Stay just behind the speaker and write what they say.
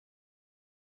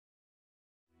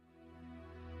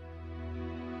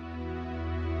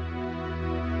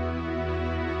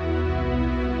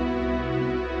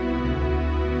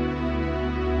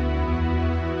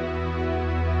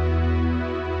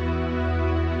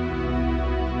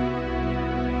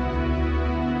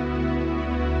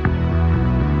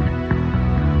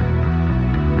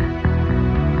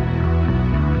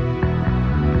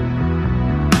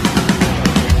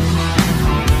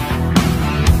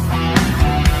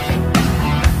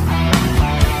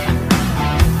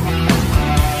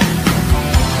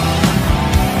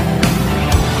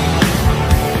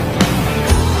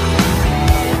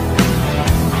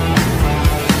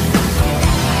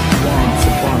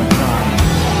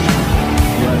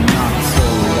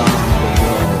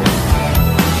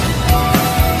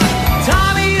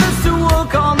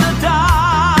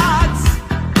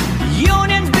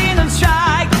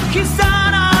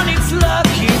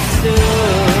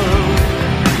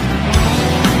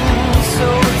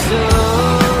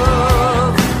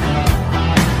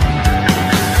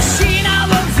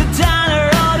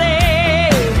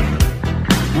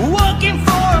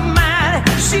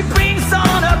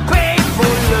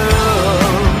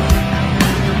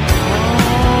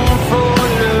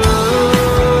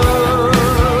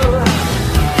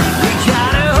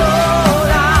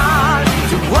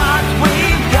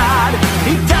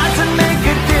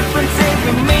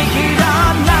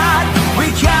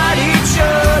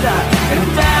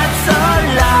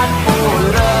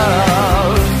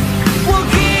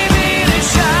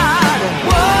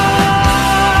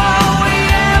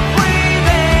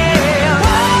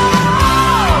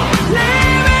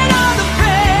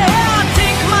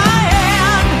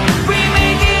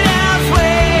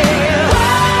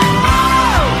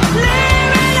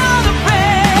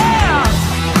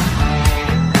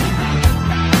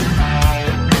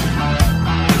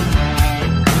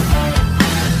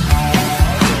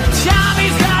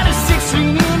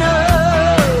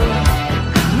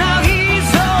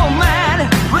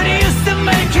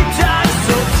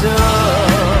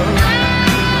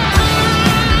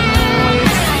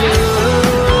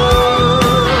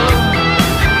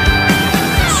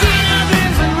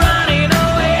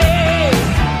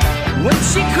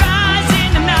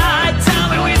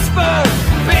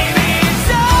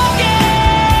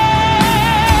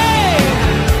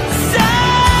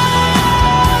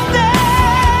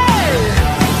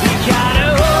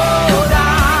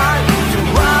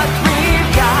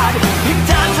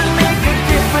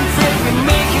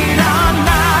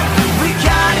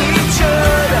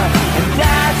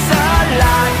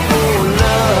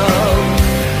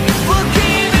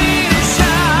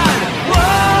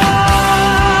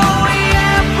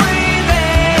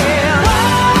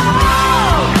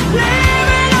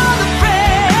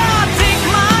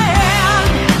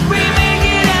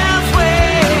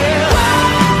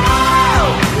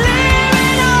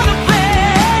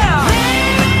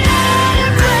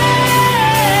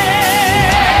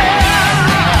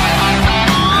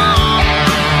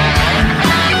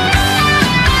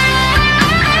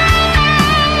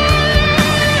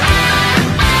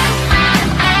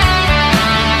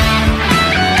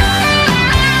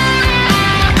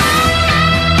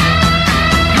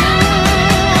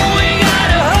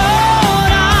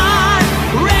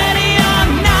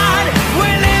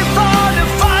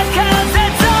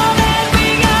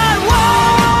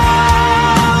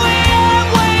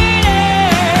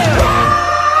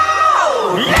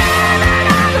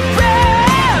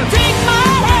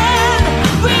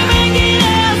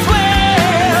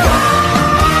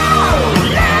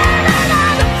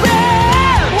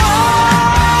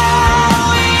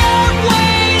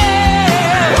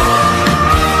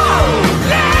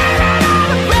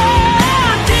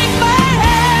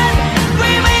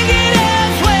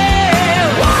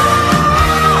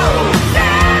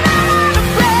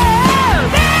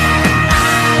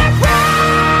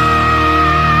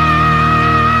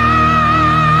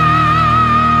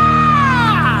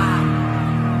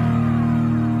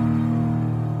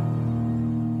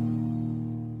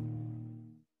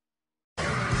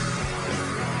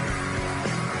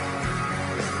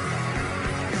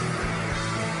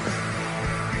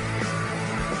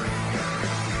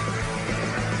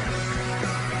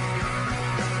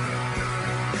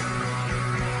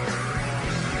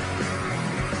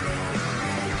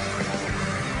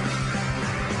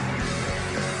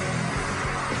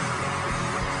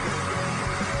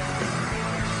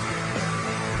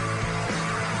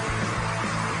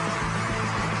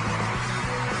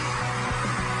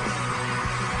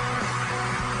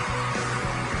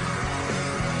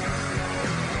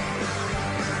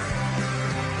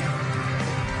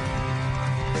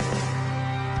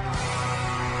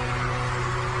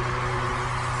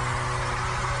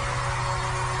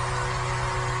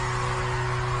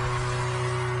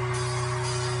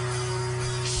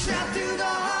to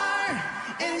the heart,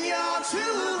 and you're to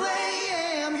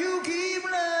blame. You keep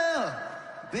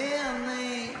loving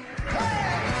me.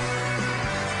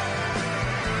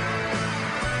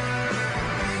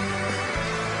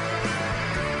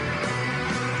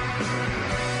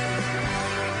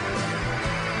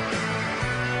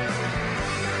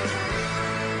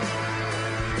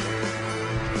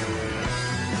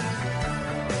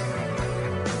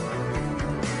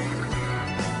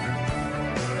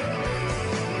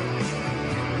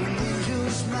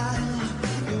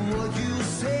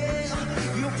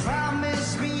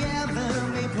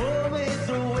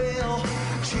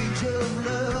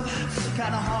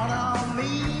 Kinda hard on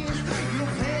me. Your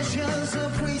passion's a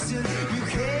prison. You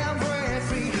can't break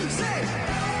free. Say,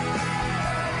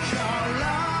 your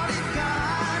Lord is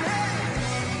gone.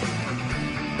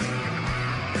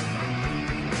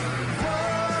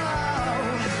 Whoa,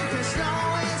 there's no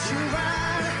way to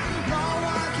run. No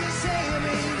one can save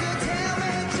me. You tell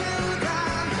me to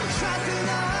die. Try to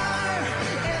learn,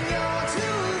 and you're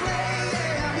too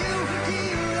late. You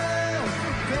give love,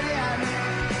 baby.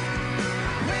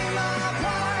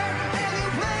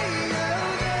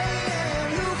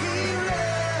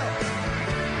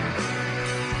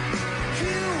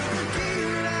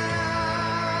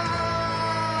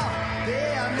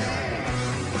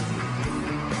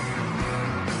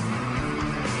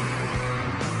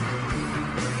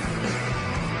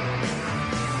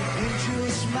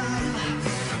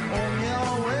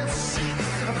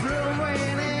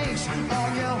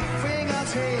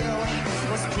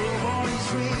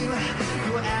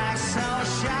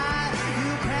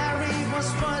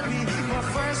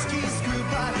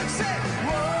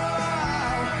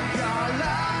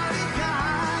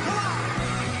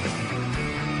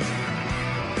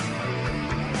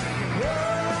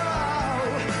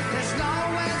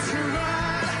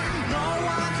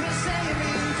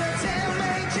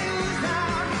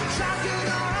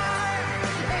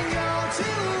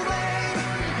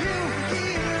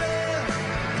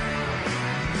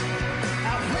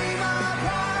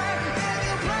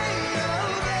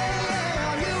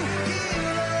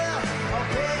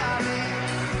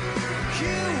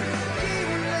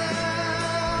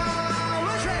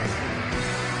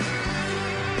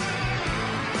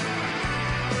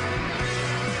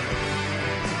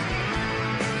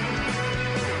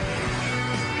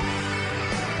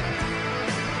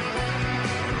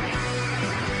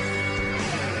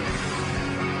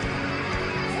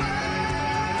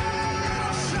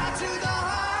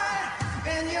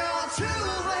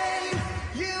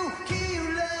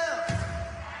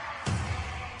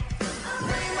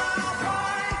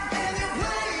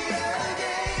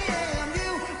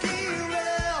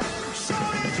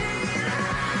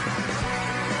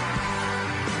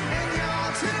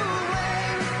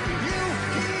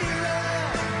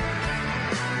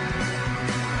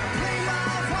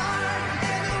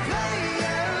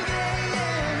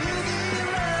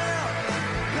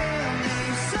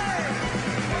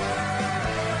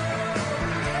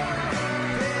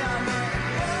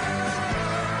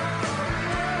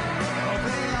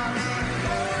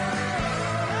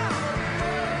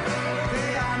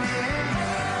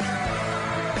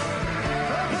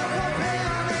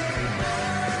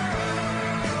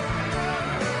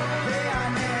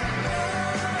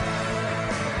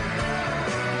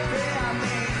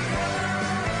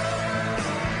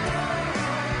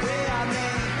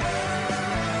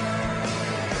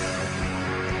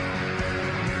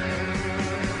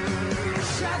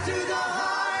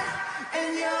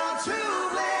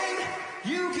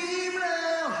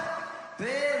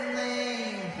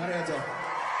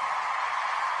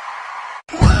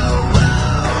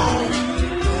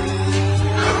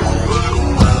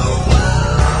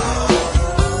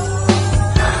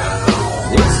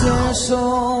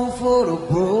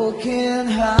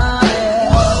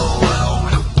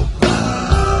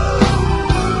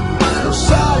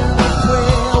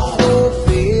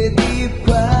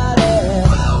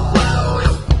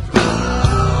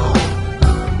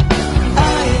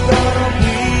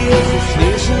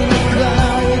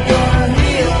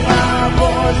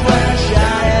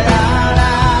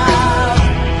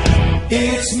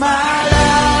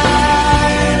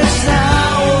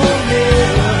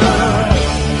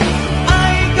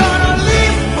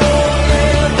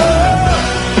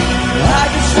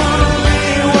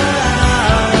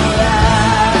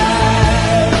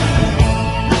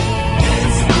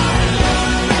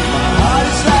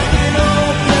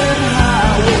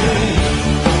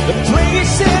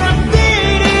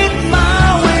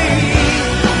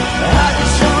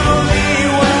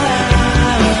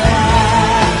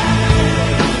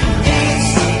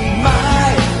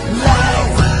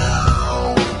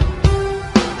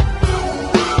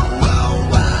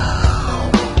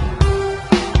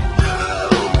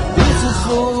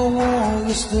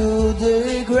 hands to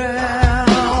the ground.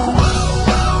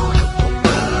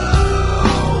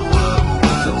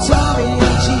 So Tommy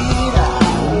and Gina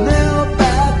will never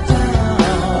back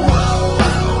down.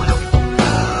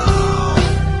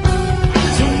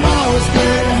 Tomorrow's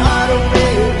getting harder,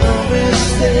 make no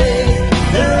mistake.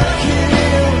 They're looking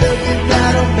in, looking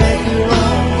down, don't make your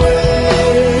own way.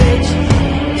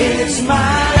 It's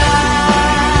my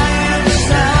life, it's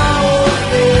how I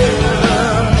live.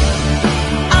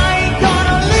 I ain't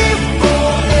gonna live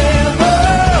forever.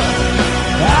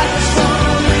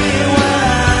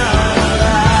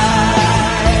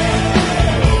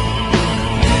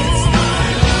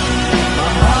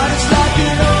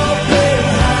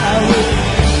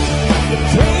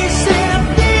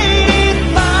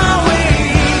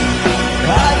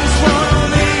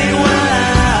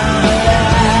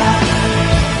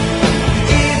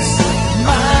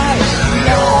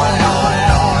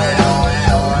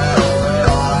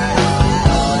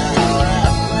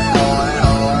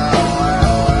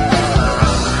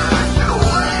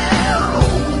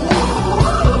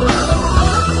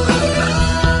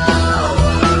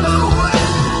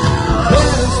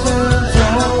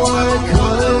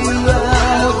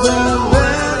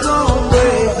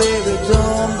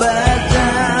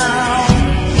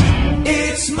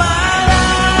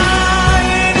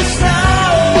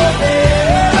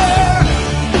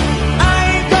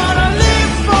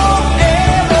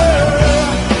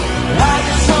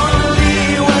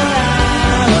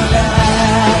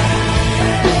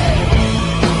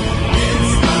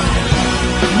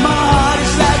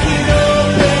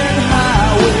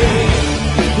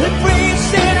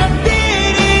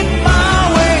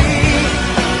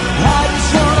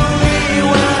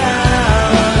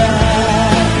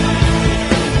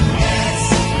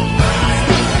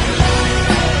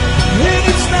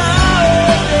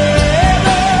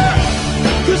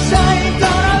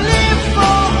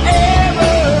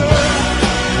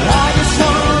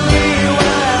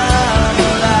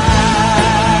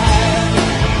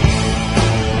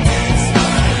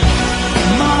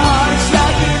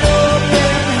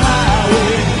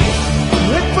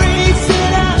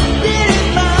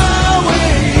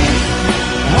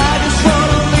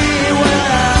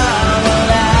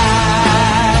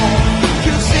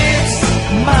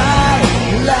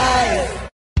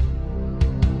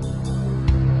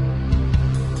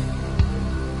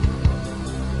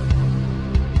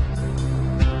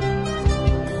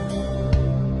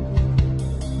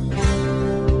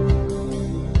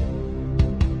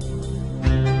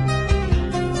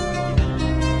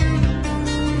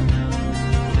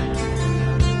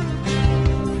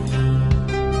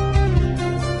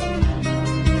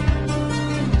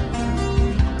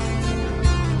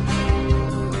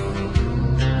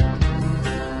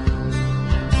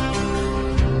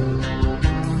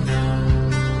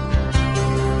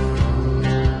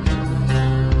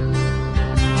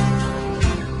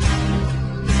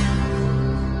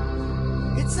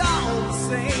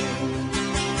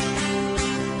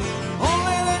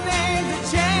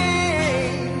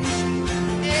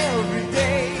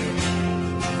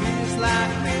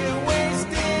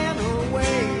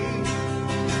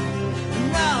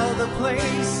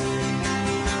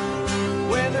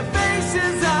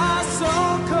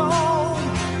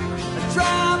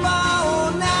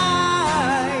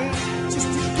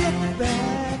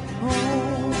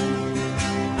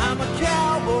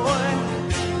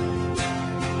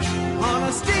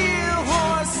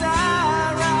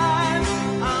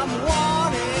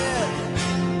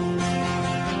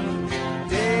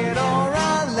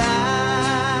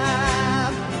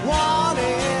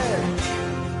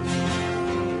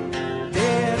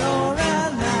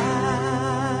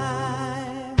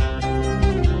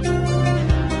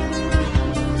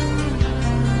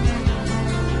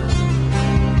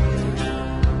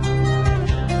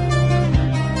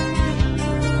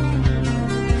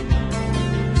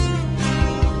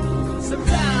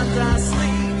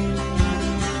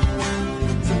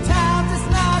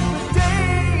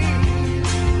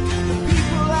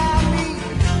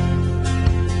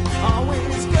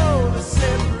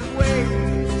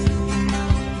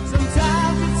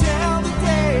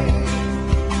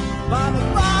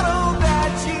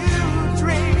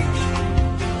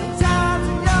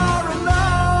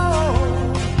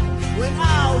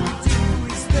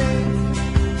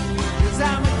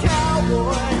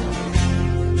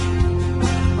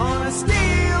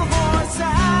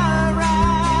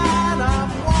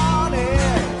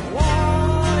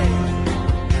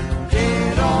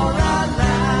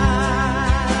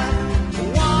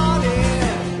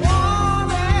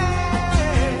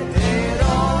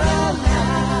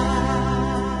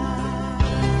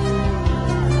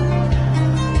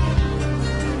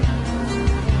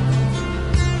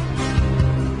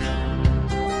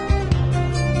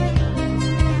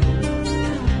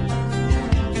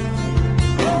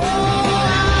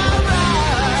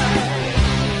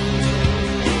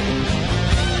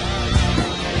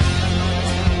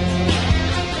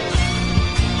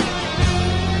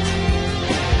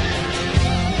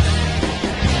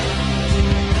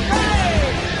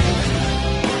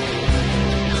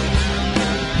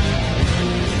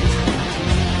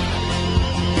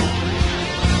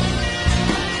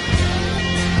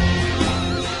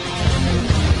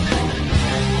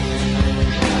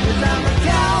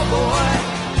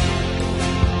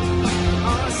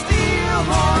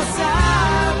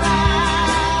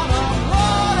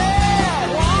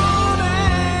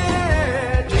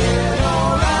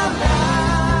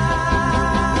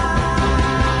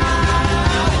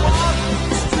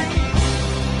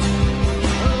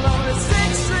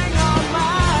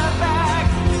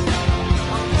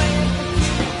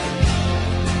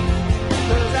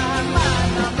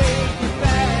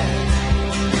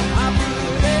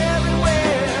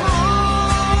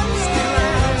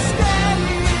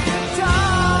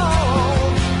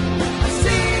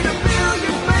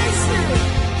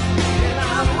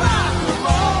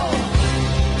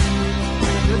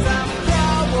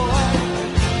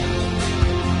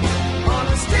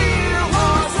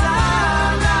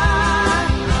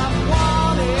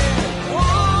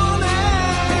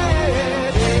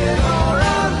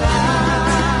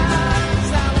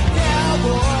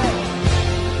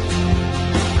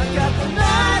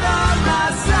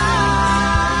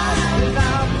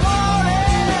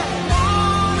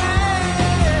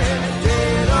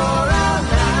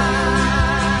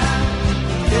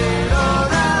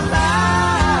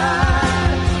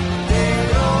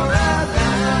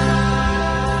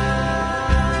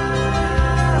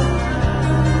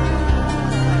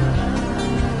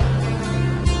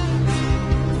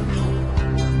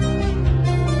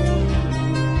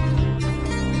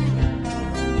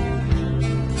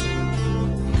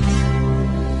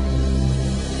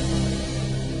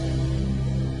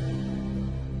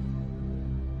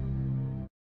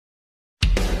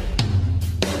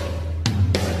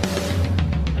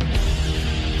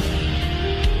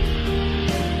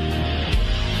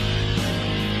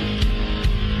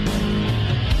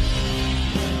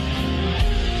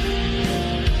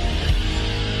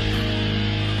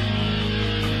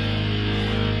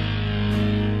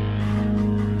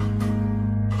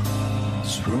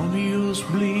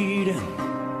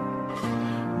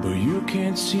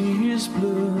 can't see his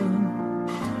blood.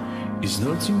 It's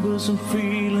nothing but some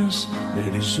feelings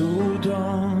that is so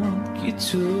dark,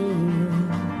 it's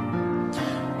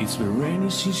It's been raining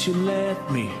since you left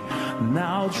me,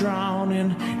 now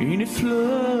drowning in a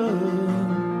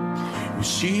flood. You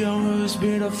see I was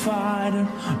been a fighter,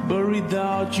 but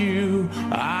without you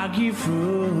I give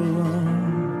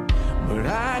up. But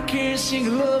I can't sing a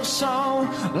love song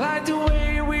like the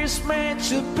way we're meant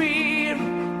to be.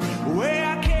 Where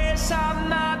I guess I'm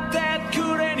not that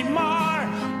good anymore,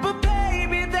 but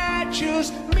baby that's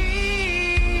just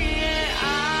me.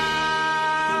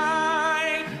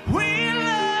 I will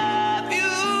love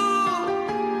you,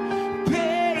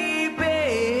 baby.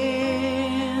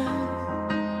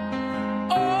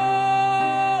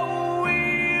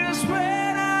 Always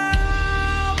when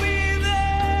I'll be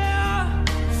there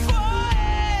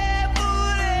forever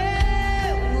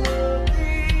and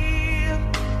ever.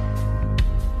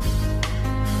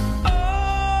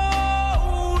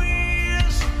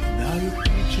 Always. Now your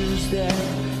pictures that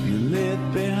you left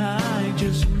behind,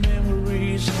 just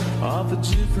memories of a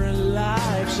different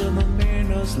life. Some have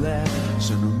made us laugh,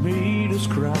 some have made us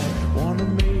cry. Wanna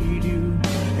make you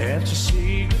have to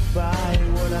say goodbye.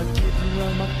 What I did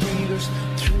run my fingers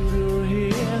through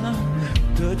your hair,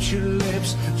 touch your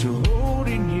lips to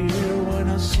holding you. When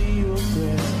I see your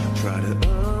breath, try to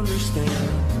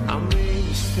understand. I made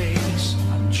mistakes,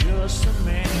 I'm just a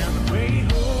man. When he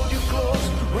hold you close,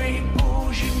 when he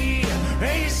pulls you near,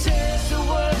 and he says the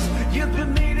words you've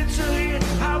been needing to hear.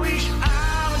 I wish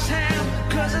I was him,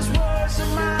 cause his words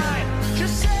are mine.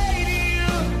 Just say to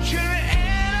you, you're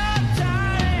in a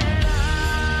time.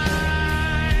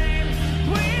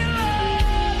 We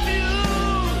love you,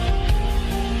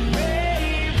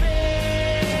 baby.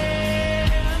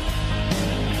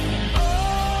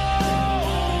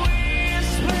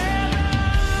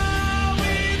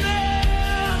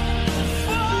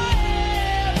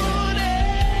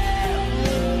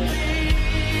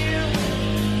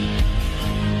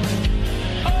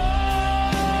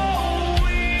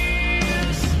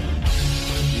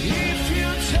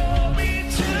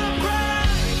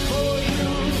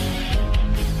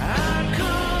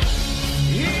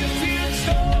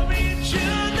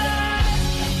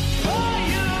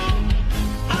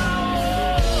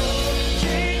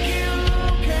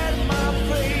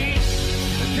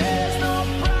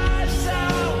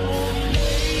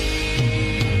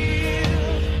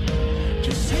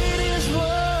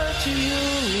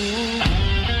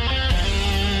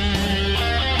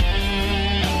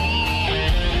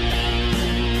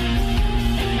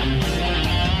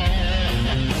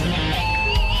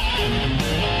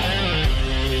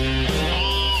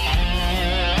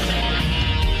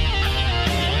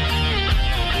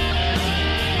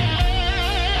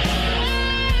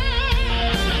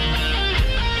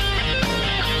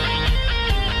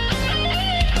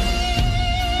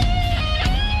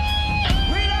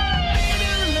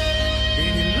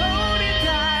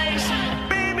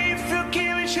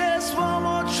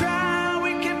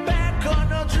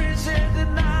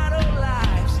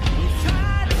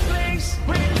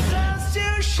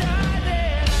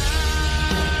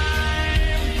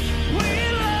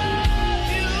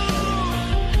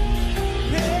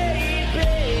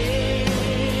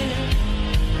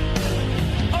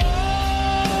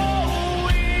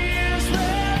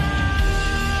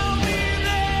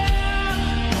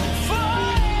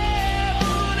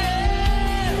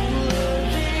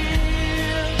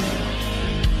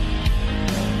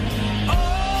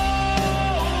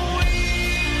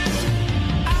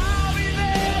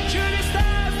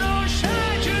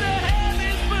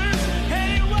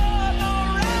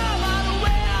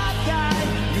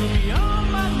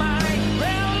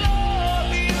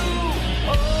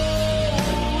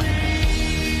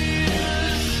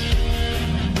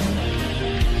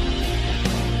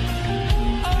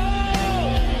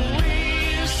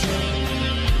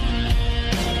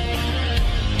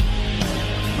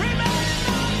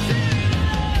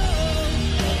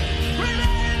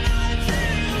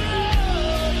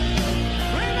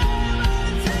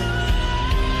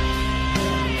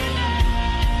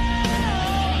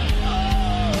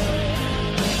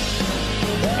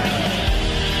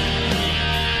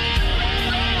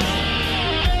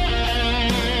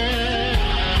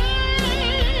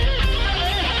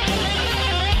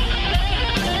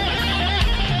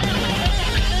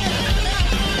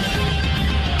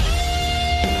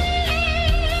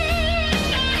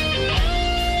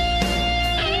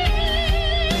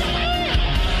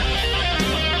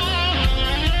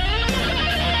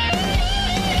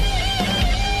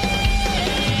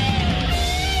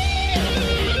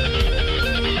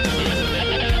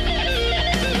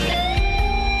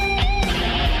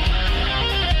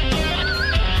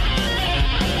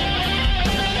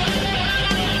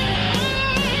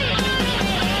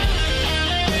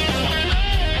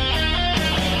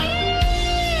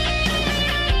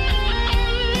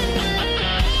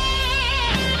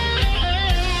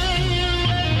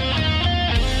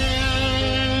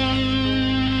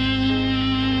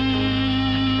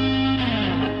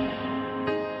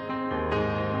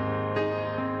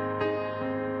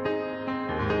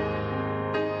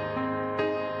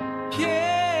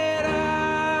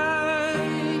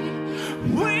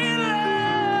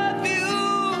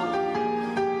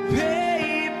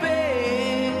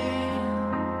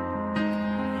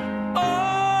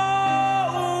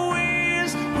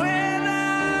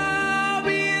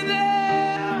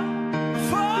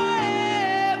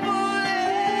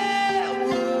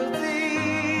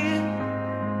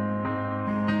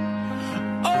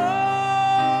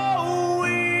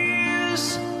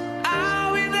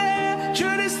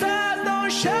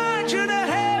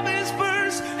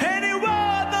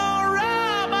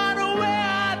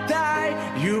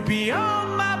 you'll be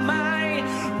on my mind.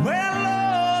 Well,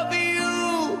 I love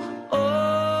you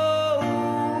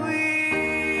always.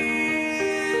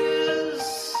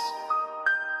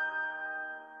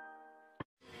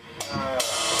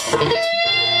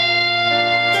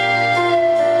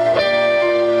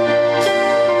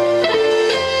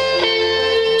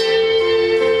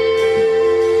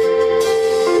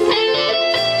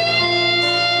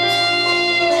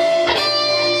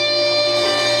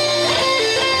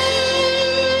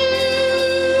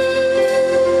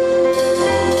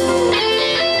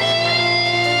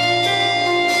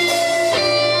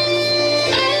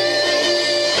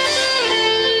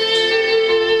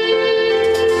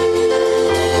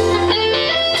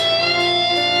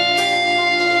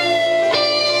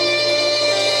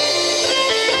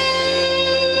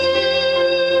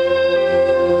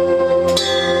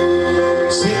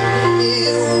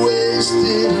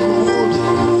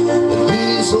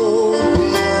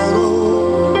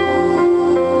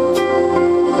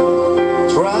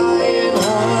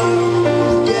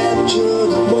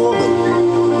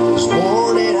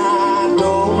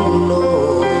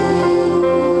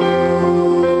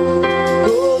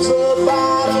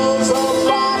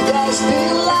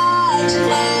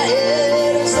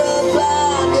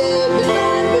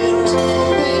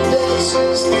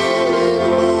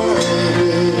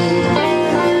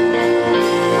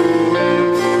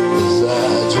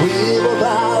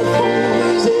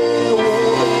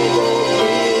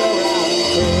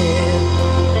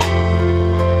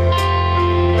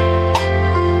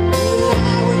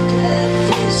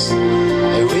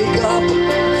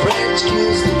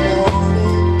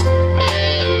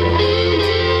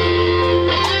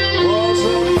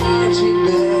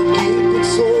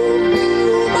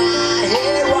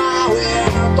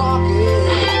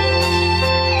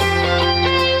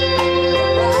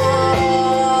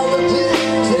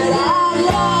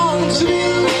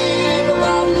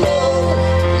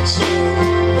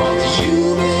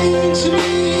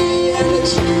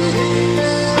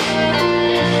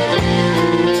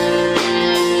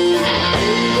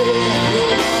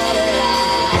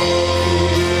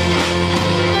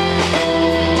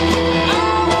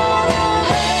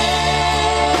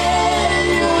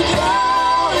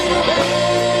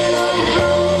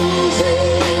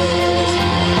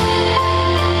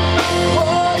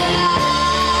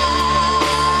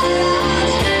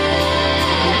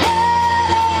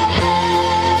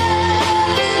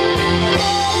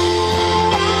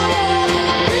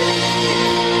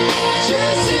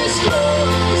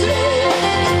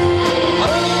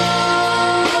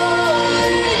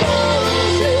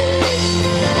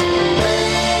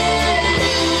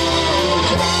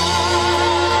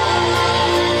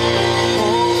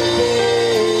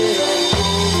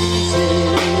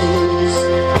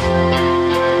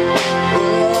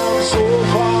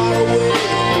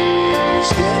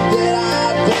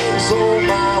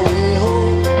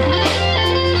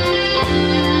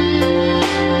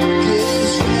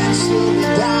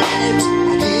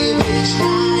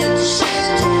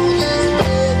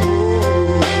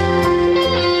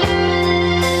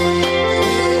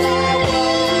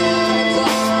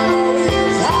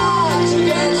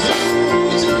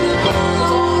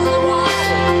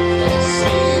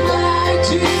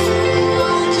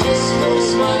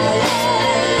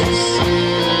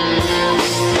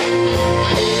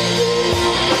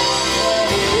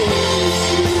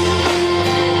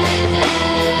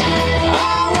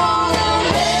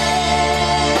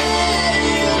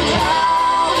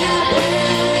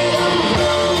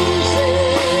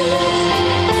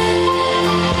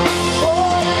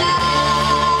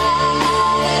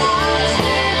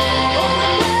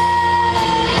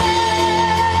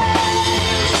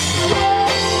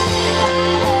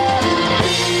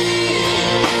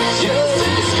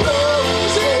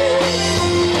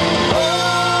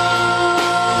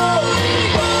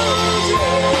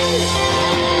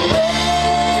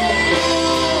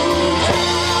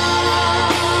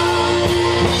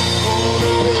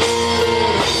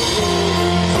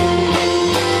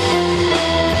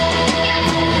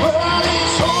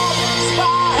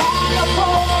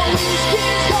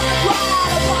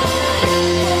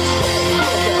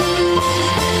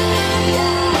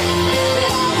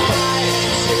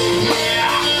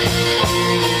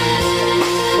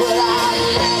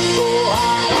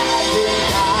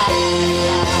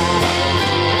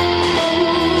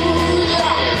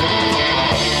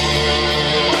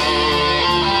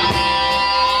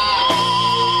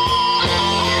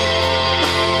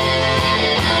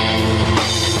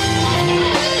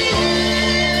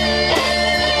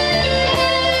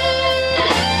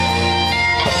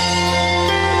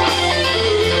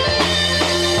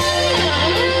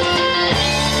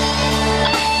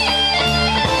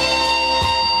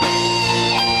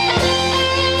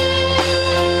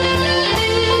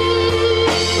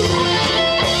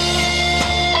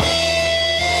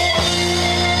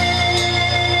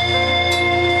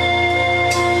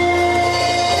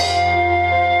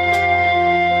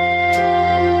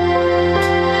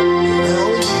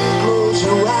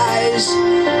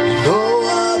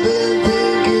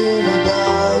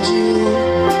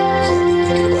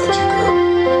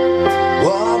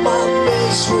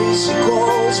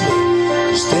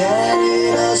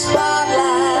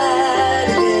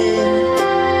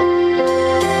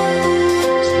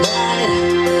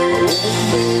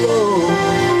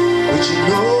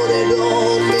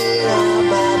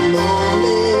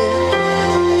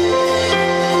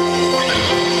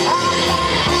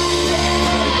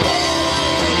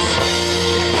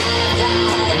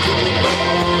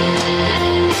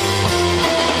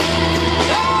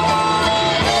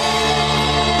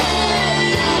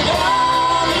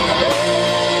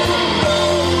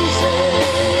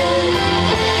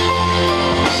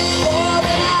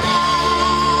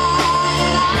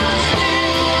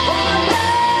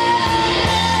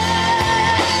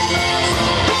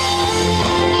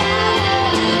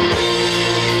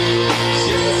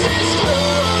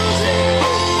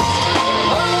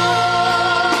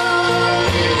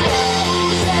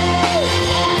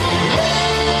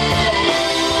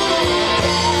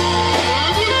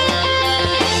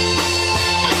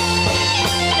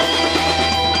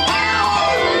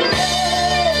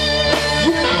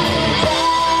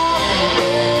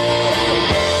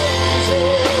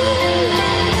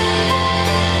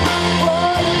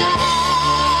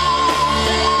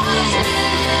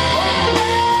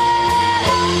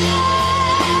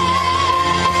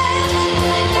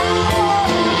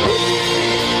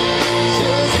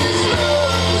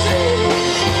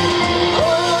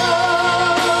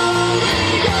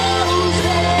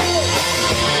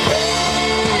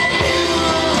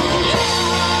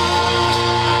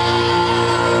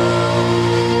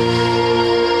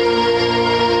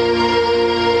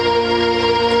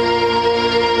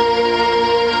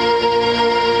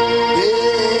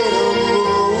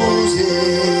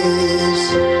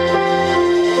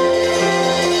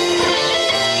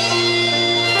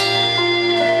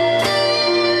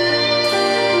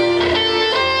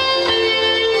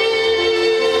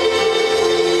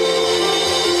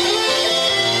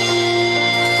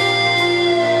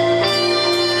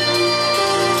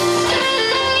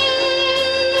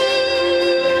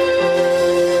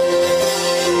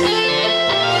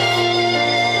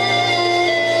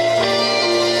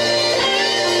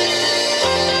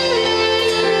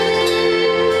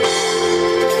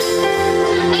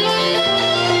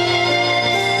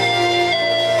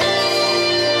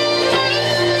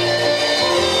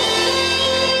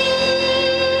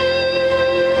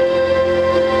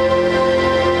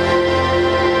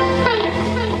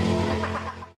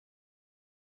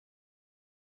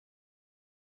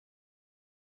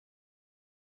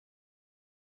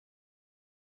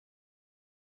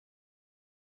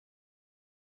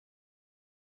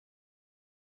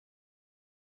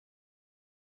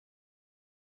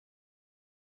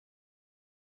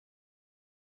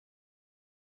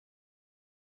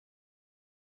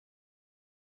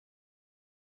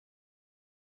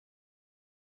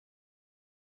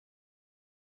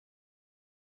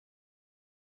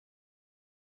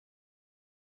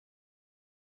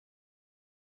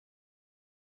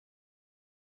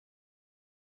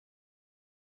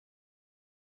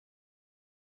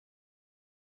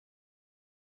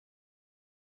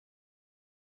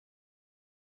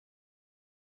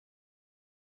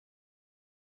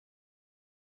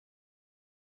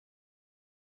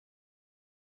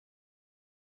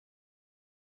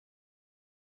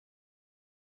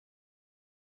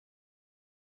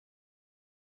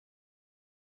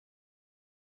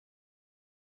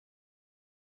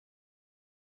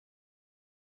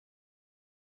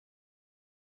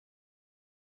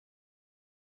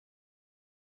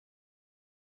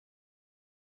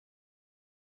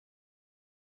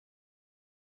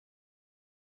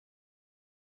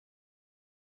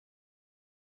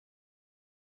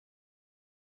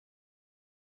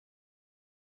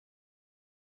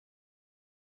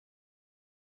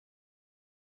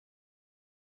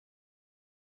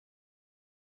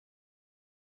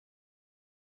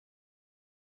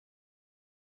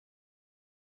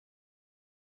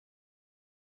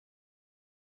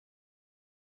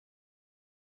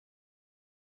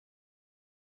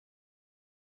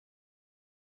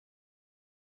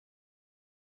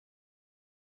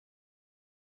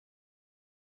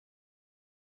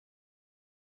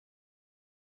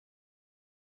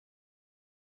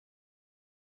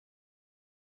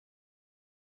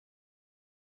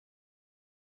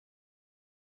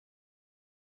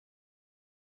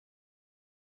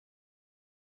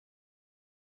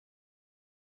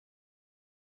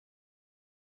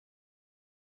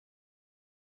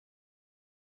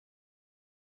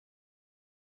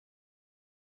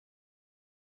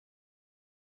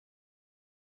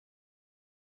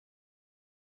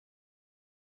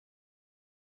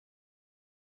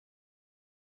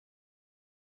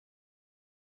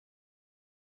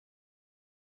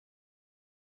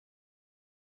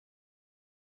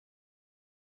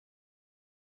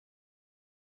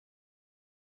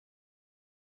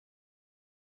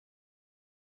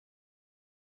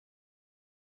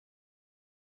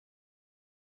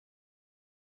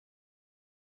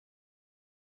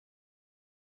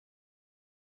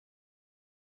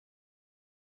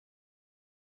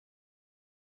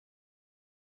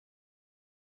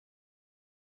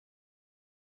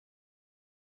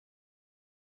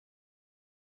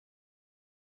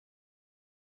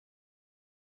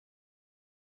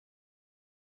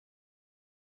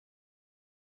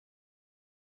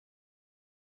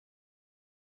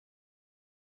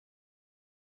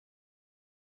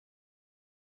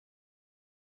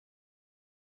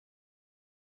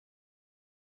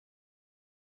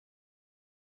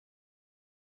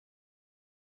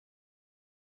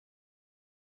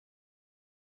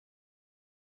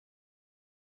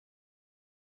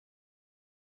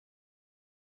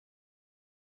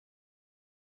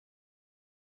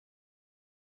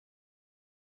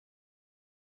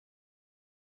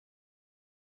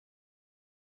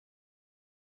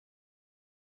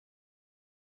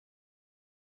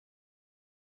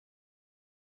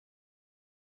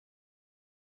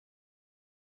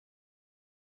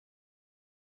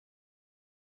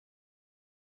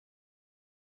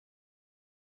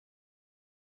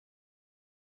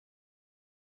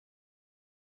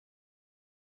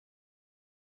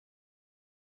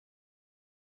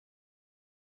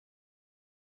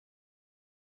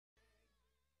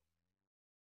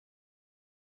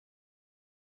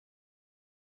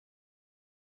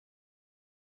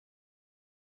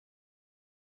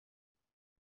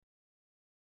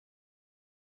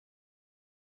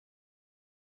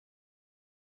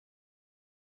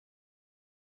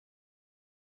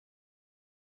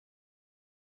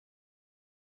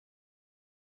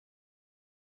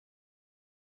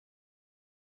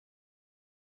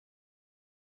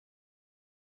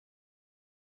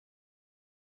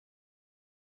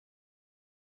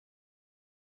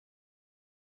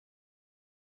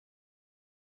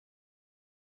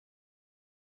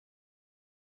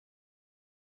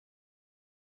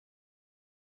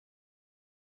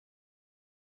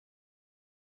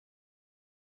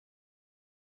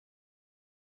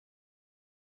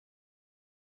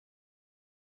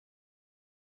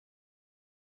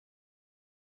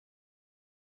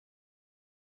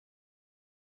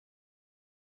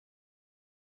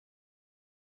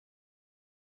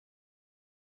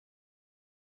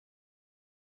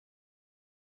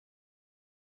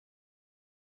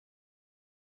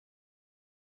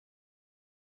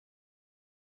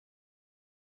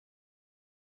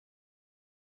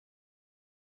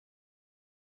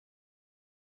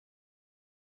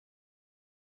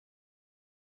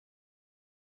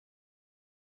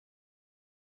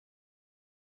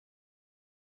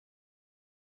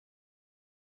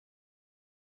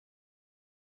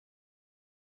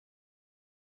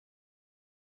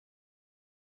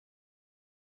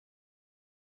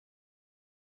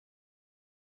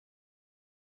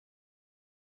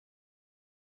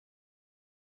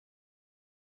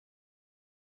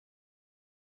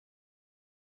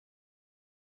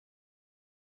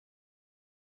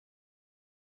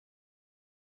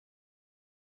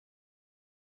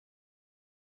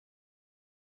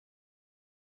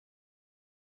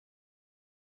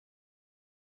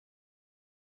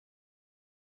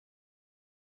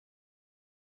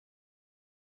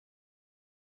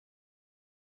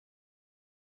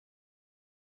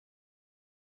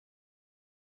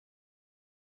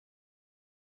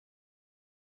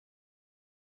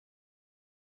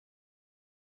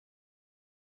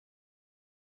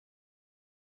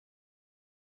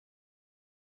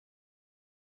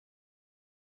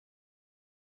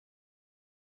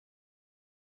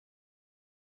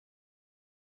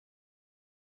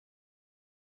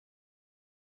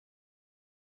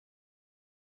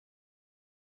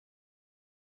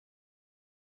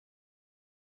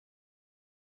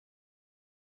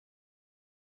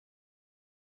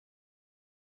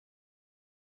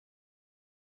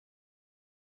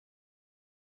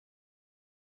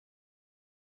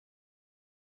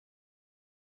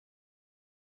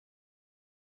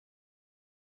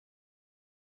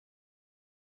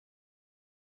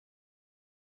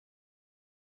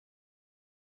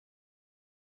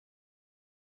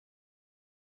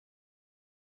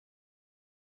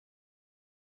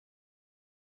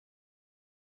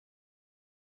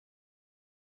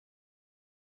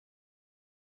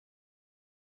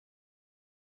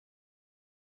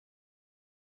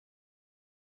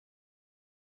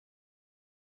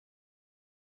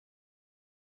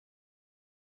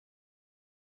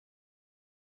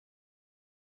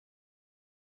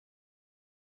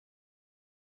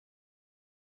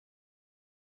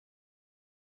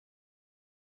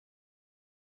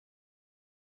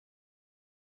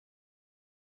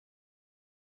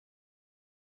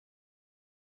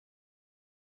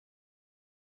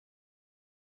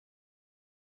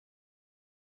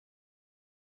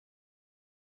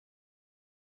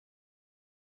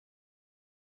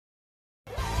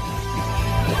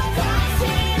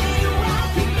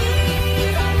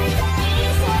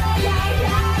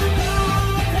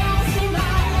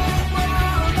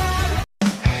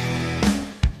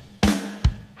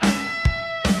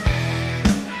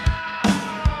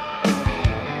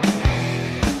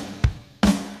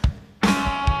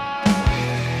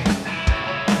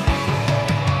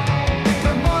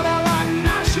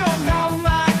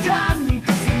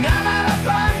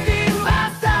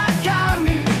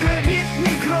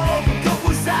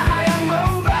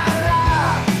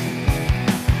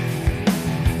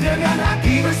 Dengan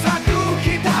hati bersatu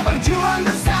kita berjuang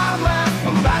bersama,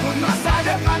 membangun masa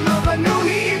depan,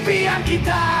 memenuhi impian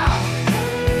kita.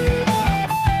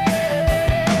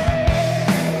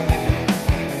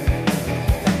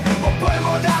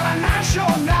 Permodalan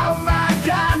nasional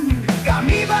Madani,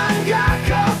 kami bangga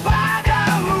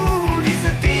kepadamu. Di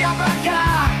setiap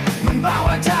langkah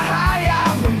membawa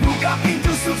cahaya, membuka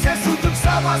pintu sukses untuk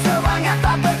semua, semangat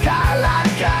tak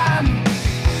terkalahkan.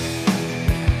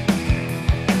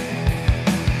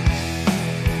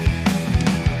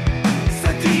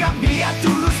 Setiap niat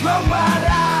tulus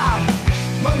membara,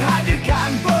 menghadirkan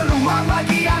peluang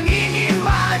bagi yang ingin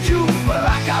maju,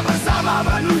 melangkah bersama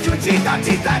menuju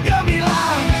cita-cita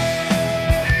gemilang.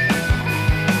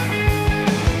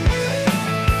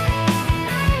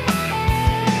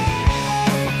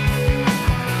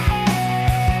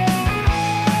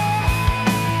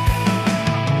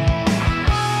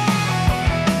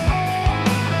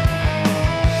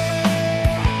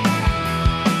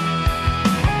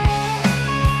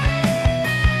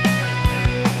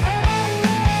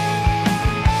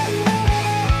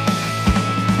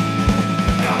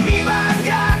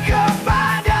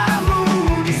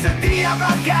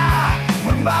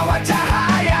 Membawa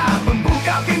cahaya,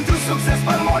 membuka pintu sukses,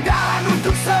 permodalan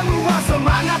untuk semua,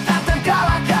 semangat tak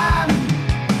terkalahkan.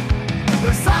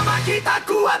 Bersama kita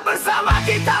kuat, bersama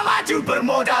kita maju,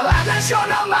 permodalan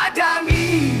nasional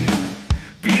Madani,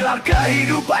 pilar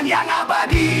kehidupan yang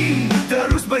abadi,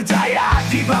 terus berjaya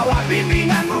di bawah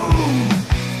bimbinganmu.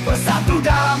 Bersatu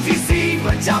dalam visi,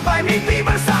 mencapai mimpi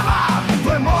bersama,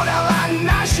 permodalan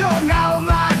nasional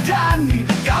Madani,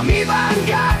 kami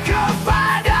bangga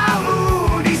kepadamu.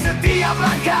 Setiap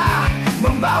langkah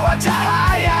membawa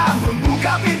cahaya,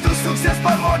 membuka pintu sukses,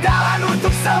 permodalan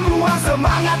untuk semua,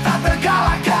 semangat tak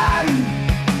terkalahkan.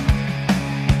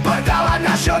 Permodalan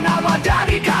nasional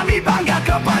Madani, kami bangga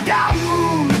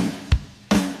kepadamu.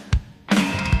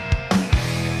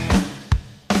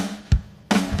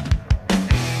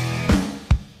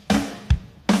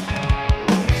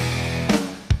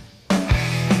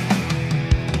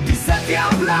 Di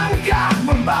setiap langkah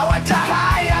membawa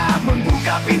cahaya,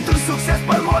 membuka pintu sukses,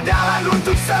 permodalan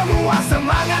untuk semua,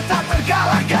 semangat tak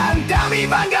terkalahkan. Kami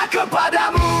bangga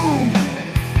kepadamu.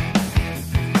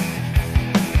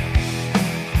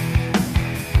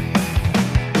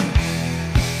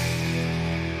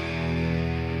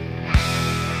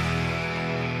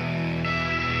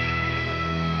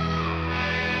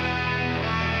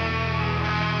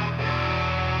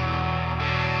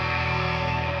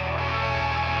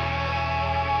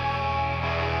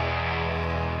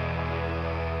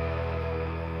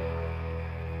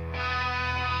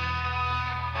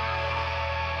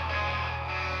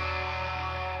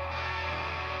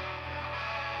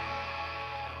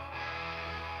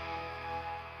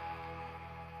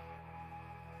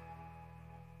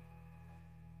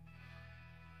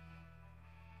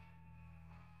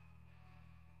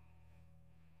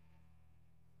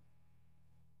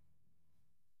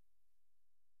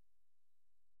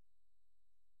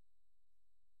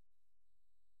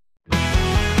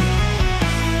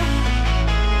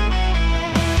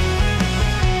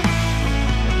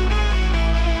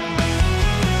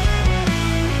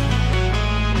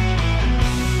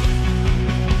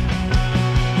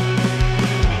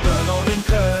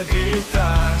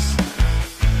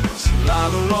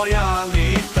 Selalu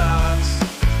loyalitas,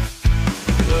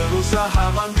 berusaha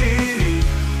mandiri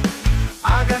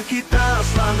agar kita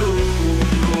selalu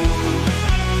unggul.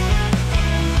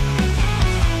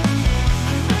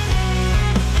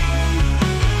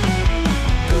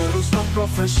 Terus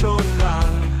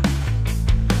profesional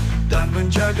dan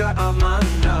menjaga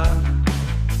amanah,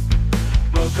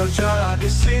 bekerja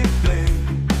disiplin,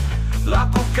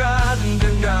 lakukan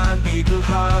dengan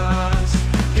ikhlas.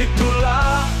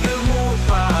 Itulah ilmu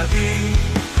padi,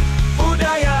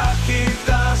 budaya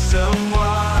kita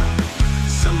semua.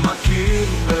 Semakin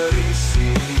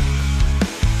berisi,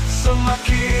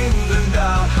 semakin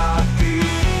rendah hati,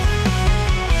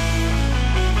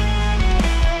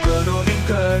 penuh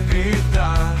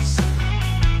integritas,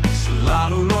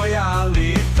 selalu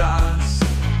loyalitas,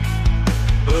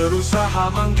 berusaha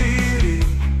mandiri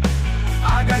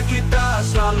agar kita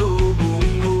selalu unggul.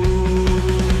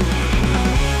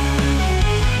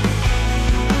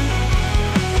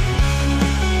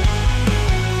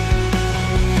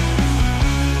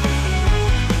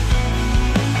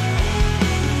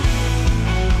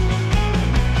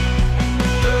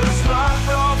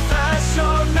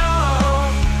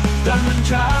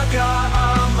 Jaga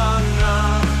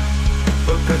amanah,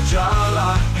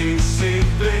 bekerjalah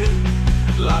disiplin,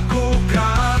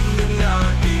 lakukan dengan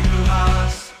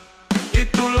ikhlas.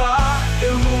 Itulah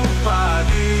ilmu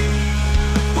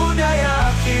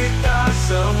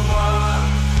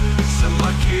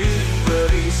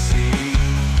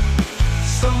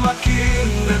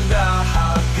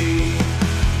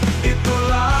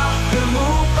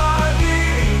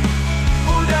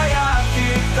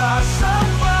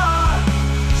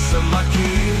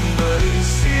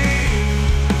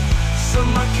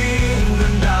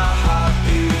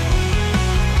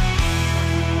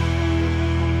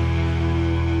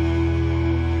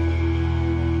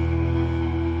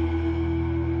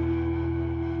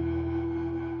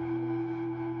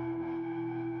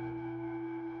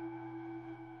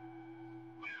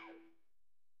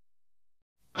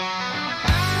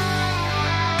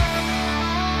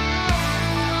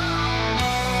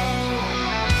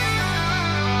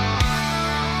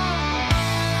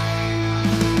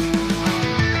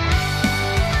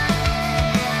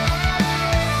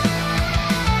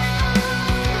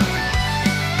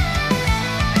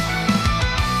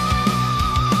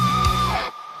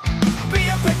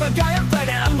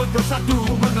bersatu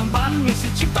mengemban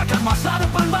misi ciptakan masa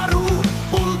depan baru.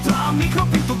 Ultra Mikro,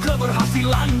 pintu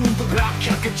keberhasilan untuk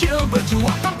rakyat kecil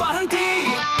berjuang tanpa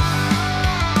henti.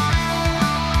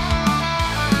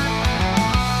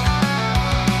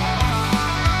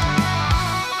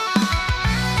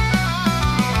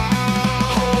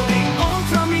 Holding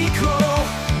Ultra Mikro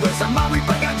bersama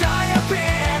Wipegadaya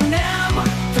PNM,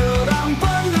 terang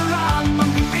benderang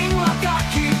membimbing langkah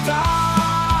kita.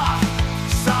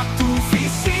 Satu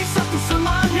visi, satu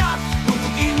semangat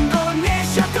untuk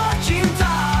Indonesia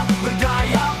tercinta,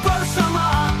 berdaya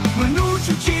bersama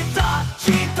menuju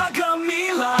cita-cita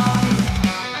gemilang.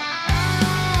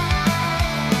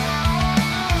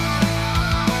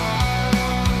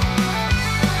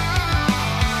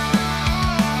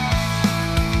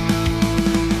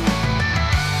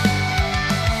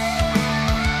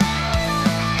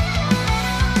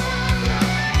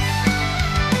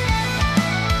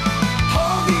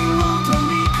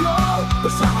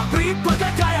 Bersama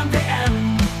Wipegadaya PN,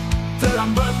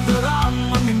 terang benderang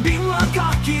membimbing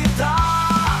langkah kita.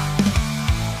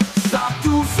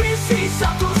 Satu visi,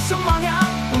 satu semangat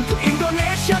untuk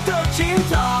Indonesia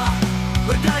tercinta,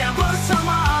 berdaya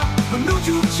bersama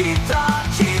menuju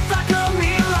cita-cita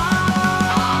gemilang.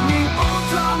 Kami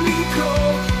Ultra Mikro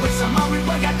bersama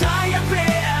Wipegadaya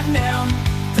PNM,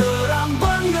 terang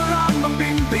benderang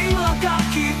membimbing langkah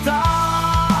kita.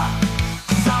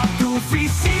 Satu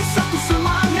visi, satu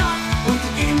semangat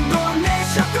untuk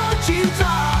Indonesia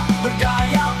tercinta,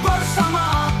 berdaya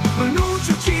bersama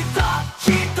menuju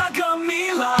cita-cita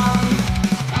gemilang.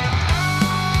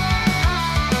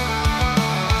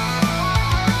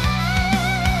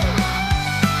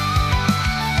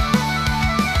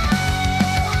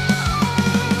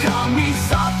 Kami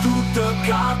satu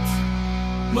tekad,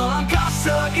 melangkah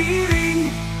seiring,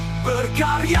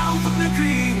 berkarya untuk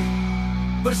negeri.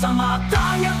 Bersama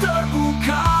tangan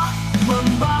terbuka,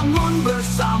 membangun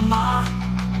bersama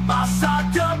masa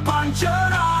depan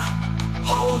cerah.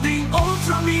 Holding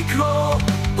Ultra Mikro,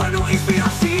 penuh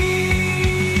inspirasi.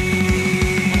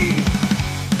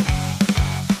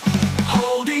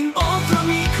 Holding Ultra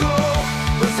Mikro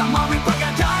bersama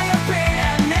Wipegadaya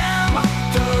PNM,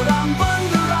 terang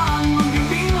benderang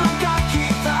membimbing langkah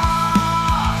kita.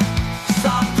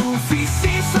 Satu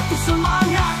visi, satu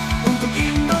semangat untuk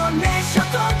Indonesia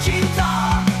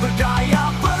tercinta,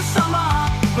 berdaya bersama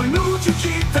menuju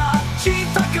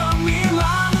cita-cita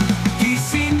gemilang. Di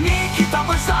sini kita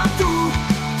bersatu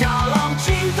dalam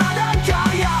cinta dan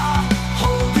karya,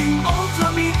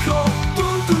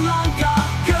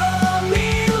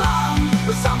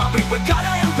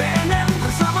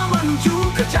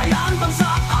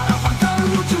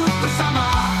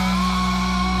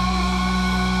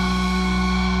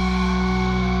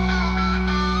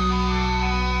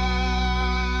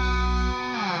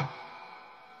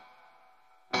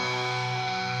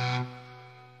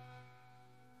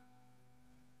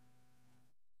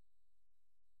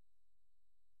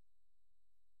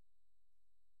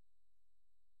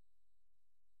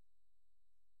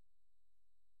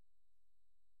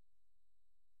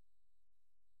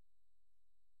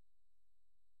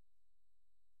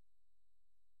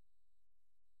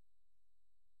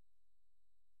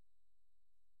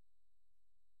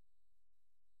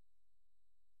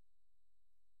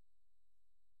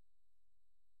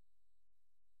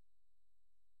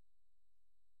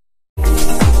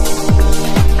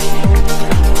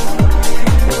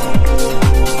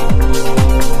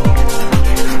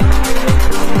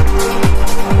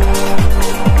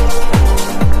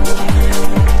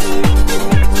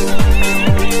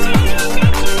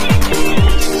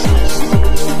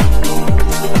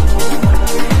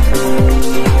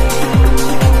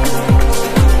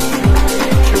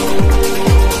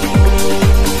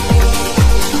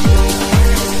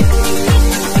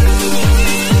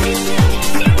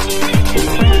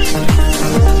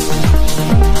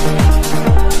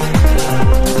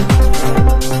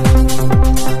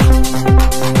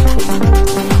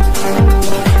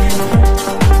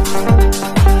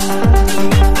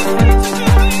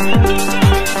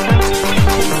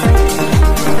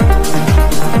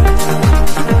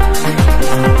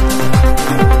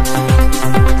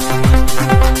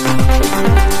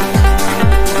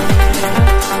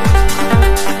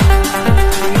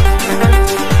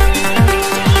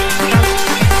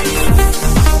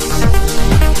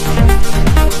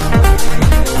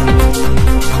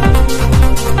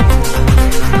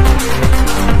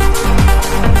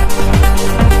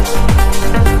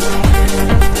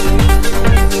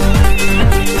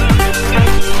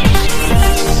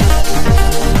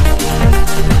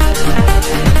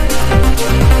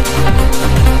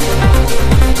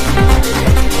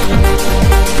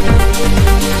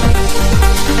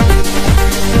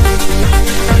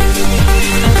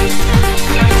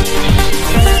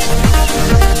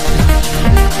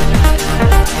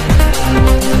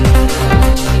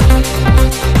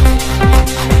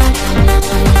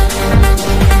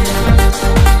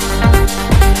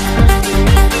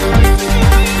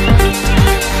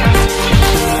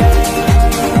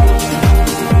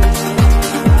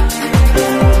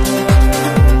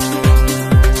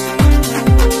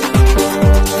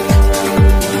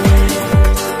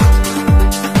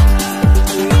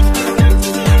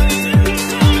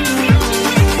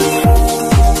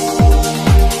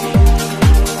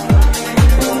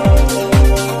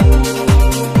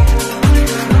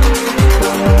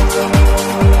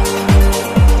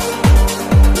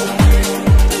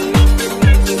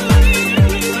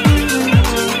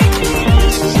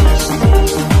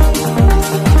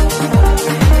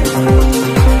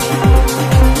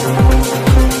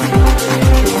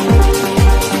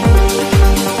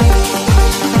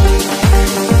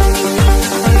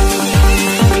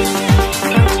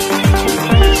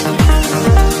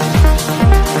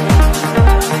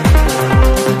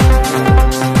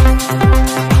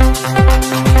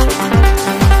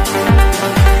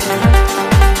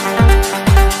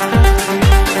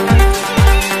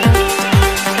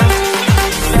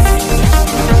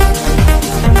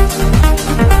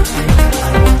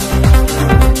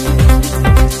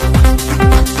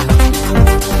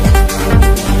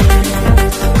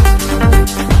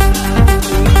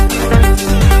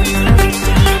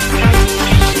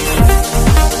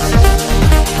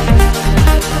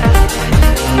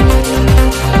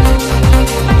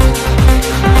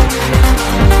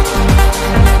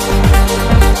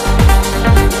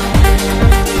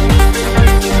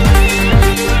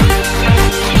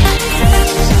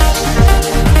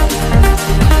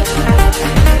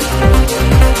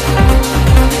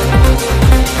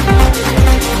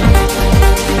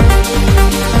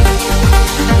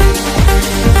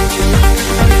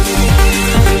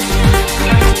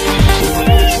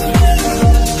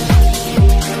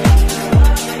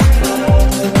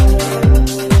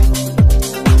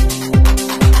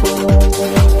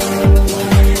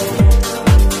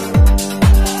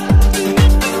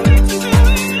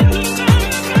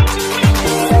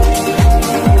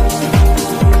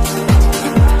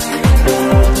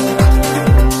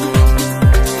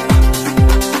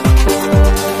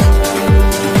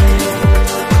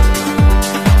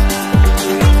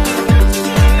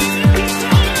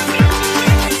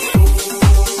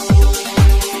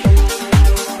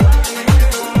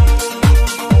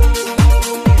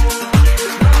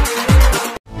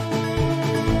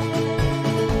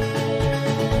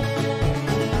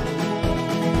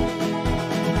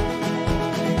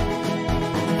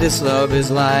 This love is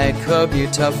like a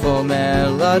beautiful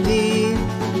melody,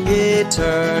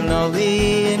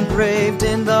 eternally engraved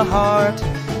in the heart.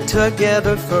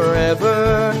 Together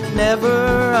forever,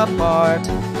 never apart.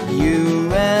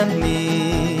 You and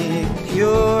me,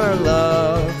 pure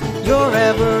love. Your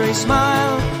every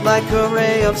smile, like a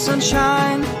ray of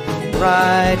sunshine,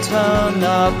 brighten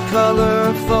up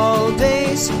colorful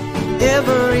days.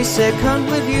 Every second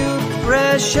with you,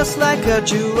 precious like a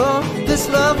jewel. This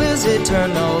love is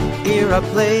eternal,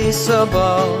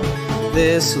 irreplaceable.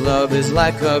 This love is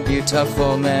like a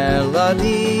beautiful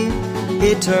melody,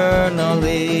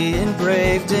 eternally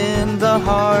engraved in the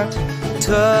heart.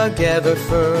 Together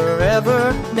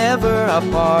forever, never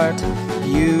apart.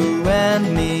 You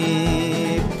and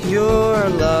me, pure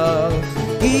love.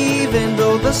 Even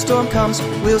though the storm comes,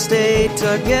 we'll stay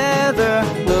together.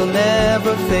 We'll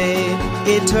never fade,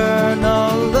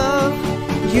 eternal love.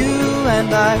 You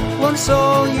and I, one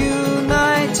soul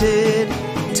united.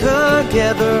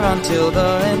 Together until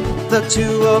the end, the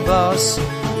two of us.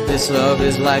 This love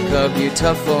is like a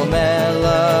beautiful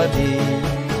melody,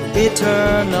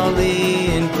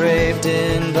 eternally engraved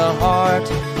in the heart.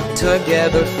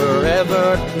 Together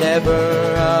forever,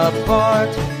 never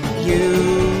apart. You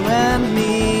and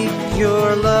me,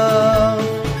 pure love.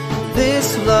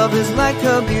 This love is like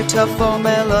a beautiful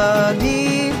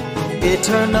melody,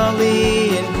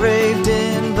 eternally engraved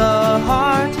in the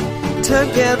heart.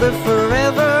 Together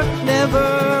forever, never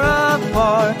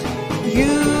apart.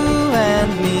 You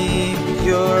and me,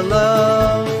 pure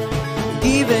love.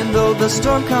 Even though the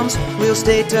storm comes, we'll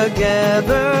stay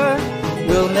together.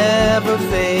 We'll never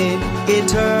fade,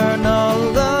 eternal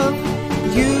love.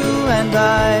 You and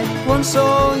I, one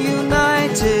soul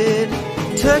united.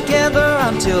 Together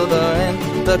until the end,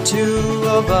 the two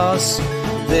of us.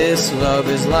 This love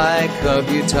is like a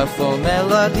beautiful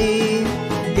melody,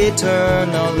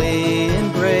 eternally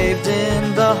engraved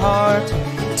in the heart.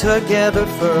 Together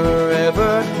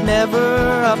forever,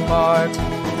 never apart.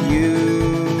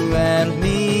 You and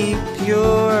me,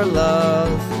 pure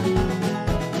love.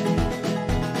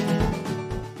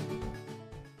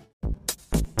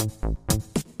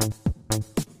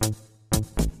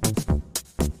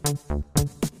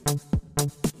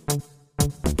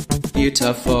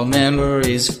 Beautiful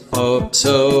memories, oh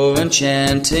so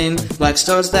enchanting, like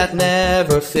stars that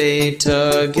never fade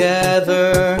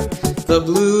together. The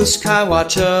blue sky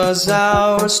watches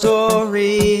our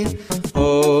story,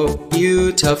 oh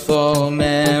beautiful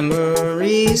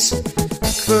memories.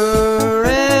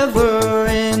 Forever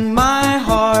in my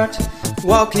heart,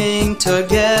 walking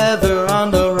together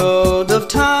on the road of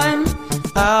time.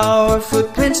 Our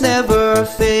footprints never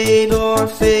fade or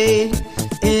fade.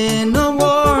 In a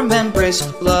warm embrace,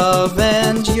 love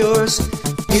endures.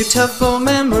 Beautiful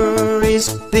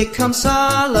memories become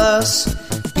solace.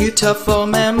 Beautiful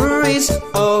memories,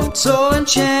 oh so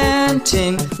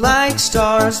enchanting, like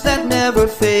stars that never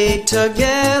fade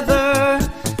together.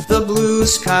 The blue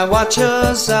sky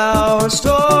watches our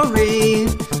story,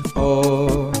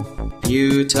 oh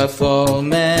beautiful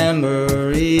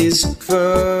memories.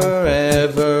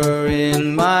 Forever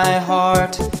in my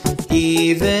heart.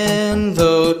 Even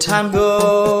though time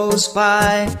goes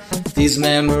by, these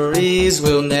memories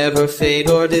will never fade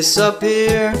or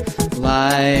disappear.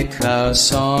 Like a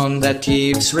song that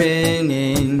keeps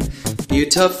ringing.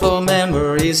 Beautiful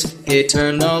memories,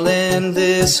 eternal in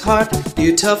this heart.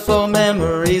 Beautiful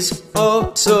memories,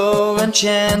 oh so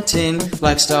enchanting,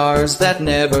 like stars that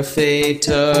never fade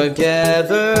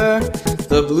together.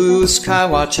 The blue sky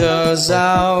watches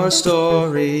our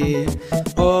story,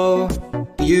 oh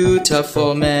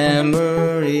beautiful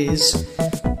memories.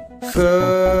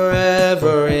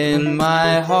 Forever in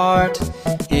my heart,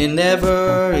 in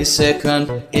every second,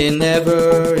 in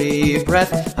every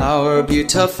breath. Our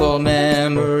beautiful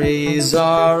memories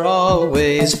are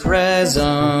always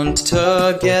present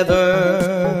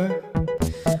together.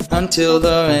 Until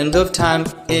the end of time,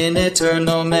 in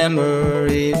eternal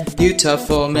memory.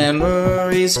 Beautiful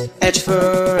memories, etched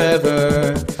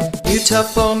forever.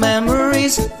 Beautiful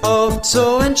memories, oh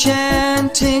so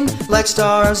enchanting, like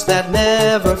stars that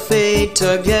never fade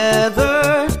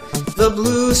together. The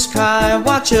blue sky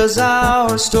watches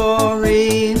our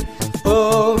story,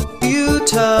 oh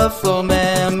beautiful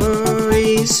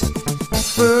memories.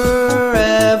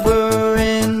 Forever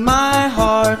in my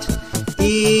heart,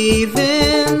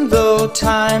 even though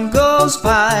time goes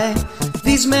by,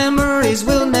 these memories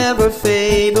will never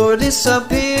fade or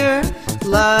disappear.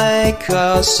 Like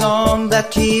a song that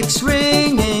keeps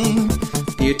ringing.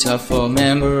 Beautiful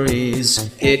memories,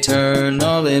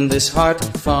 eternal in this heart.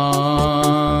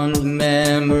 Fond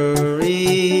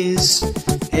memories,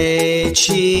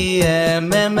 H-E-M-M-M-M.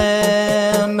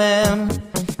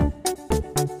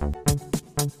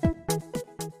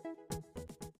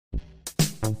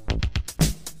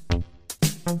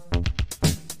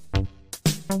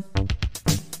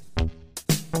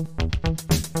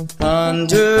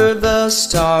 Under the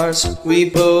stars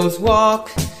we both walk.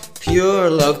 Pure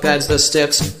love guides the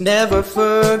steps, never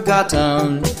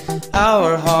forgotten.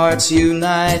 Our hearts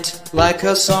unite, like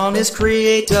a song is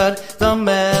created. The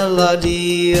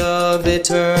melody of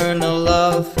eternal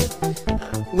love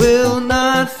will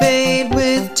not fade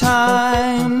with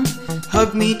time.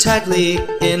 Hug me tightly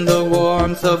in the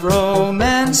warmth of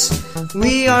romance.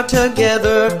 We are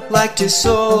together like two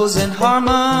souls in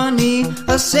harmony.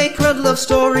 A sacred love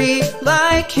story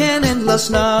like an endless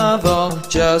novel.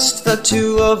 Just the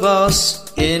two of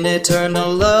us in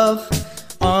eternal love.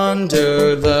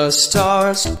 Under the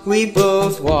stars we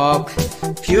both walk.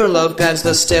 Pure love guides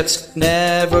the steps,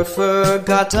 never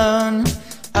forgotten.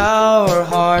 Our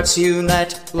hearts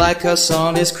unite, like a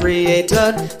song is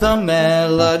created. The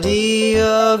melody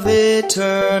of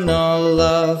eternal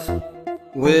love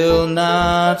will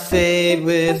not fade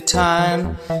with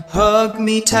time. Hug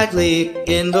me tightly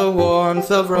in the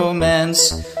warmth of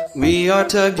romance. We are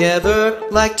together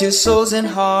like two souls in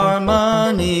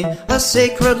harmony. A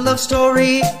sacred love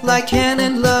story like an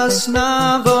endless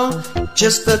novel.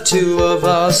 Just the two of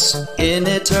us in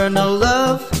eternal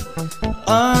love.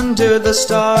 Under the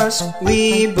stars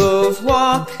we both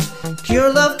walk.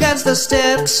 Pure love guides the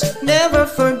steps, never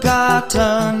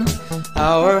forgotten.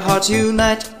 Our hearts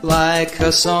unite like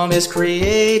a song is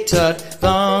created.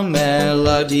 The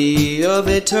melody of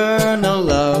eternal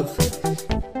love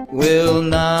will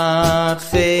not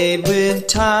fade with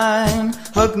time.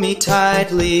 Hug me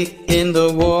tightly in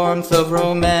the warmth of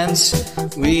romance.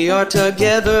 We are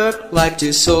together like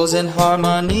two souls in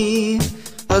harmony.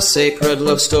 A sacred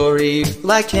love story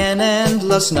like an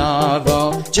endless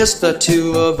novel. Just the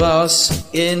two of us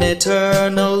in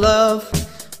eternal love.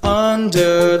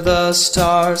 Under the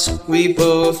stars we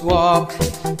both walk.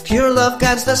 Pure love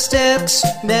guides the steps,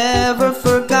 never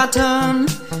forgotten.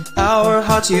 Our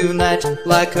hearts unite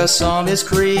like a song is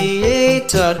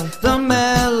created. The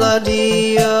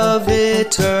melody of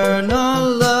eternal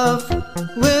love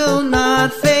will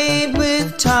not fade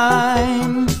with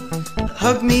time.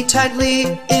 Hug me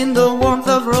tightly in the warmth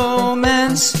of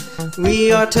romance.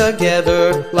 We are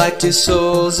together like two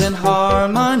souls in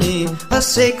harmony. A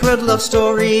sacred love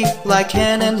story like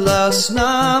an endless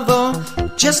novel.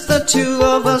 Just the two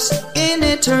of us in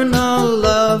eternal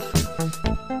love.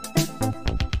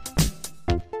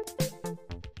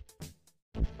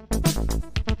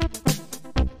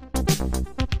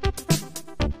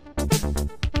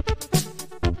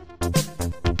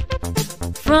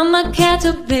 From a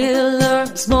caterpillar,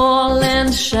 small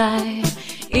and shy,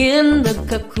 in the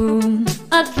cocoon,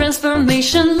 a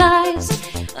transformation lies.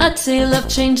 A tale of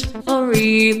change, a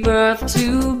rebirth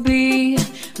to be.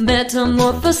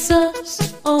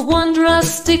 Metamorphosis, a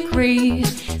wondrous decree.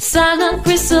 Silent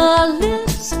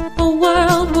chrysalis, a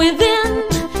world within.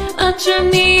 A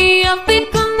journey of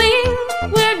becoming,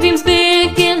 where dreams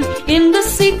begin. In the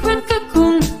secret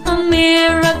cocoon, a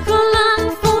miracle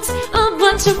unfolds. A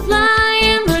butterfly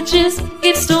emerges,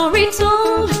 its story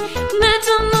told.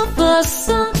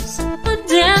 Metamorphosis, a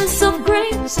dance of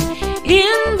grace.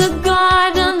 In the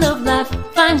garden of life,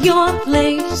 find your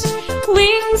place.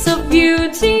 Wings of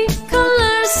beauty,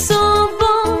 colors so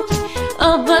bold.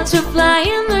 A butterfly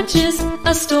emerges,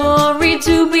 a story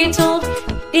to be told.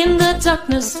 In the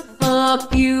darkness, a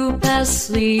pupa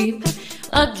sleep.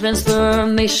 A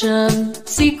transformation,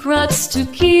 secrets to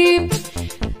keep.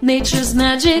 Nature's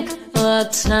magic, a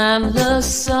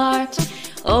timeless art.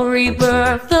 A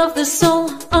rebirth of the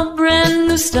soul, a brand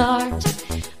new start.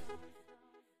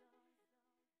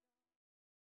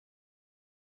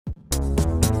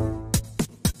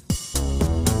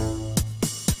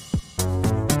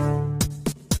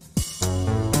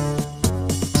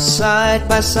 Side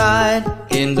by side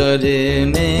in the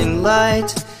dimming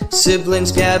light,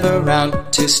 siblings gather round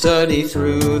to study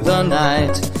through the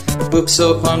night. Books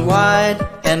open wide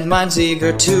and minds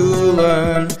eager to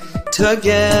learn.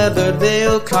 Together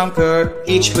they'll conquer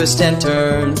each twist and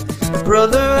turn.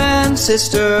 Brother and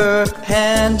sister,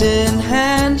 hand in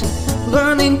hand,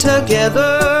 learning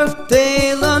together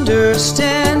they'll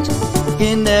understand.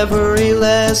 In every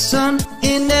lesson,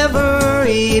 in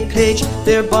every page,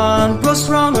 their bond grows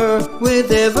stronger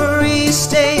with every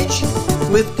stage.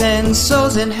 With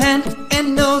pencils in hand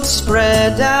and notes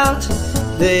spread out,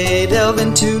 they delve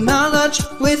into knowledge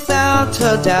without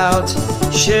a doubt,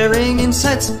 sharing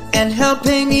insights and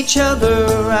helping each other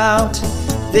out.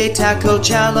 They tackle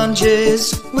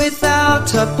challenges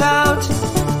without a pout.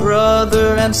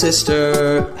 Brother and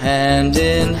sister, hand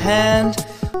in hand,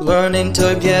 learning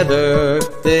together,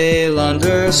 they'll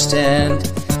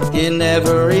understand. In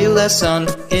every lesson,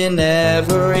 in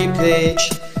every page,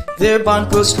 their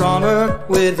bond grows stronger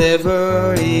with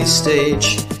every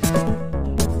stage.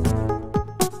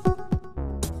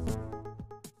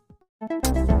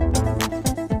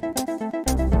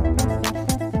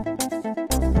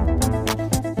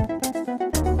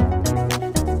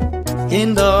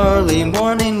 In the early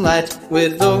morning light,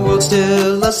 with the world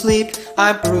still asleep,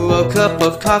 I brew a cup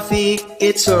of coffee,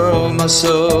 its aroma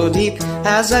so deep.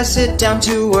 As I sit down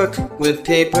to work, with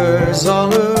papers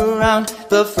all around,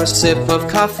 the first sip of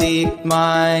coffee,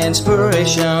 my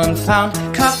inspiration found.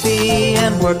 Coffee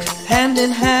and work, hand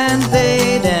in hand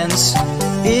they dance,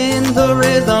 in the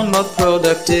rhythm of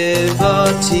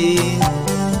productivity.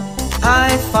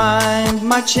 I find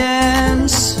my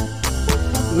chance.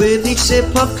 With each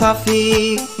sip of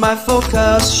coffee, my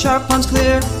focus sharp one's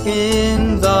clear.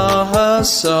 In the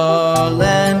hustle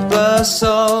and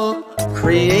bustle,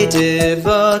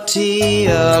 creativity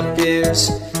appears.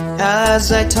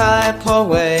 As I type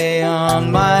away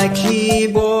on my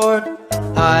keyboard,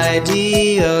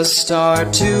 ideas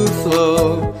start to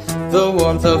flow. The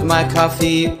warmth of my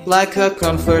coffee like a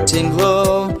comforting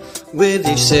glow. With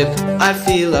each sip, I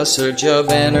feel a surge of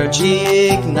energy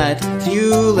ignite,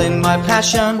 fueling my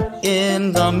passion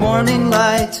in the morning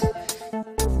light.